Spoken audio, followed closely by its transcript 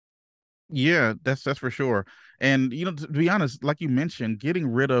Yeah, that's for sure. And to be honest, like you mentioned, getting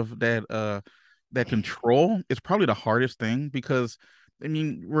rid of that control is probably the hardest thing because I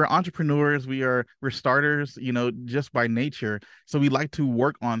mean, we're entrepreneurs, we're starters, just by nature. So we like to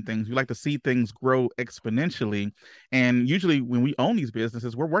work on things. We like to see things grow exponentially. And usually when we own these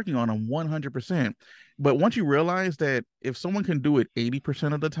businesses, we're working on them 100%. But once you realize that if someone can do it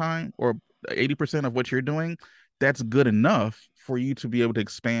 80% of the time or 80% of what you're doing, that's good enough for you to be able to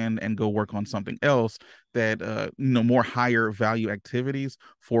expand and go work on something else that more higher value activities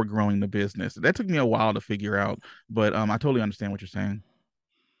for growing the business. That took me a while to figure out, but I totally understand what you're saying.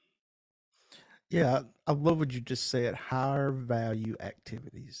 Yeah, I love what you just said, higher value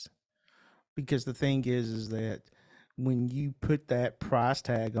activities. Because the thing is that when you put that price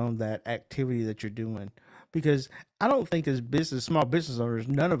tag on that activity that you're doing, because I don't think as small business owners,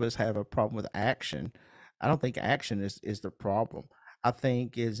 none of us have a problem with action. I don't think action is the problem. I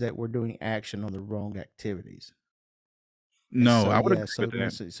think is that we're doing action on the wrong activities. And No, so I would yeah, agree with so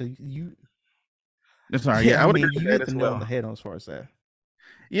that. so you Sorry, yeah, yeah, I I would mean agree with you that hit the as nail on well. the head on as far as that.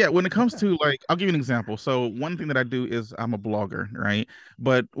 Yeah, when it comes Yeah. to like, I'll give you an example. So one thing that I do is I'm a blogger, right?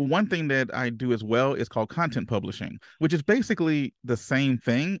 But one thing that I do as well is called content publishing, which is basically the same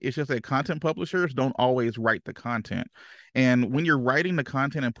thing. It's just that content publishers don't always write the content. And when you're writing the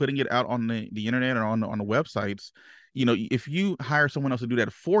content and putting it out on the internet or on the websites, if you hire someone else to do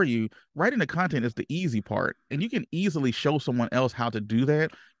that for you, writing the content is the easy part. And you can easily show someone else how to do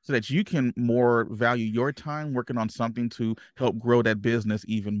that so that you can more value your time working on something to help grow that business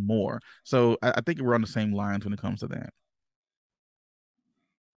even more. So I think we're on the same lines when it comes to that.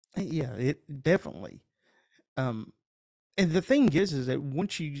 Yeah, it definitely. Um and the thing is that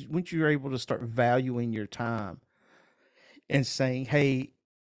once you're able to start valuing your time and saying, "Hey,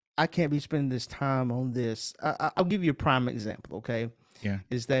 I can't be spending this time on this." I'll give you a prime example. Okay, Yeah.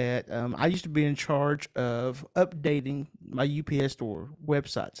 is that I used to be in charge of updating my UPS store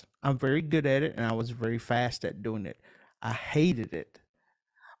websites. I'm very good at it, and I was very fast at doing it. I hated it,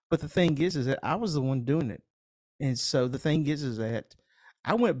 but the thing is that I was the one doing it, and so the thing is that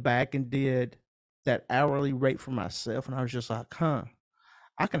I went back and did that hourly rate for myself, and I was just like, "Huh,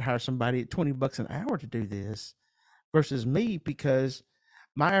 I can hire somebody at $20 an hour to do this versus me because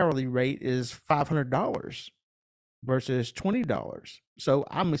my hourly rate is $500 versus $20. So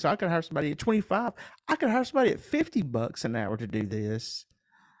so I could hire somebody at 25. I could hire somebody at $50 an hour to do this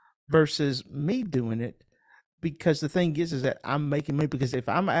versus me doing it because the thing is that I'm making money because if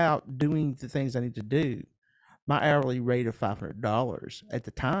I'm out doing the things I need to do, my hourly rate of $500 at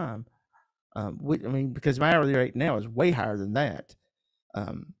the time, I mean, because my hourly rate now is way higher than that.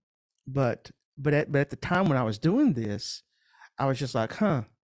 Um, but at the time when I was doing this, I was just like, huh,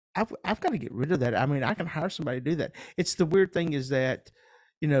 I've got to get rid of that. I mean, I can hire somebody to do that. It's the weird thing is that,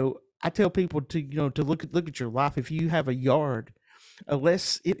 I tell people to, to look at your life. If you have a yard,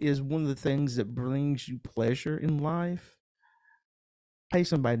 unless it is one of the things that brings you pleasure in life, pay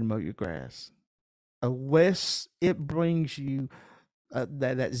somebody to mow your grass. Unless it brings you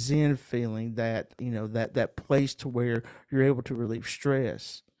that zen feeling, that that place to where you're able to relieve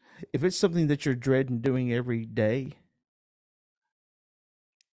stress. If it's something that you're dreading doing every day,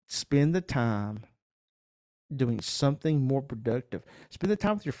 spend the time doing something more productive. Spend the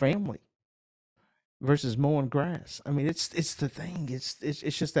time with your family versus mowing grass. I mean, it's the thing. It's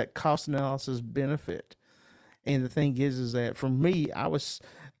just that cost analysis benefit. And the thing is that for me, I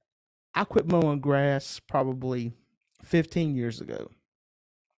quit mowing grass probably 15 years ago.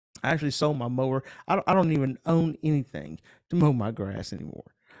 I actually sold my mower. I don't even own anything to mow my grass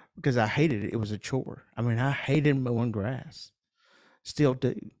anymore because I hated it. It was a chore. I mean, I hated mowing grass. Still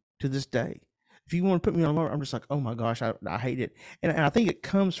do to this day. If you want to put me on a mower, I'm just like, oh my gosh, I hate it. And I think it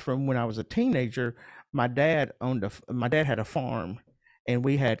comes from when I was a teenager. My dad had a farm, and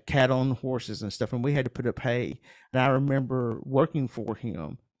we had cattle and horses and stuff, and we had to put up hay. And I remember working for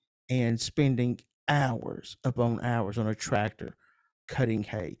him and spending hours upon hours on a tractor cutting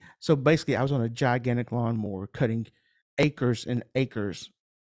hay. So basically, I was on a gigantic lawnmower cutting acres and acres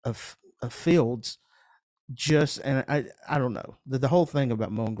of fields just and I don't know. The whole thing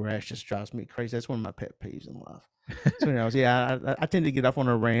about mowing grass just drives me crazy. That's one of my pet peeves in life. So anyways, yeah, I tend to get off on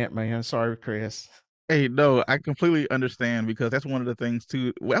a rant, man. Sorry, Chris. Hey, no, I completely understand because that's one of the things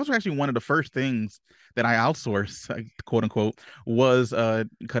too. Well, that was actually one of the first things that I outsourced, like, quote unquote, was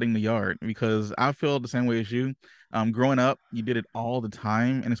cutting the yard because I feel the same way as you. Growing up, you did it all the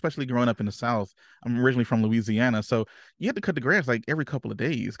time, and especially growing up in the South. I'm originally from Louisiana, so you had to cut the grass like every couple of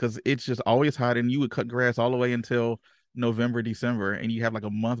days because it's just always hot, and you would cut grass all the way until November, December, and you have like a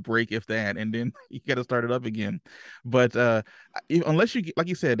month break, if that, and then you got to start it up again. But unless you get, like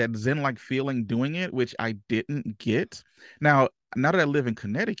you said, that zen-like feeling doing it, which I didn't get. Now that I live in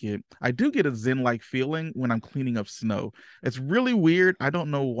Connecticut, I do get a zen-like feeling when I'm cleaning up snow. It's really weird. I don't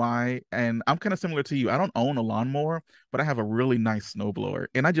know why. And I'm kind of similar to you. I don't own a lawnmower, but I have a really nice snowblower,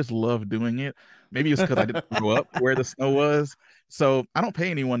 and I just love doing it. Maybe it's because I didn't grow up where the snow was. So I don't pay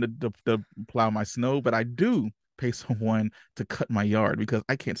anyone to plow my snow, but I do pay someone to cut my yard because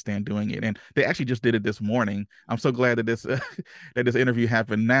I can't stand doing it. And they actually just did it this morning. I'm so glad that this that this interview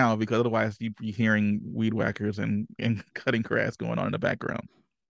happened now because otherwise you'd be hearing weed whackers and cutting grass going on in the background.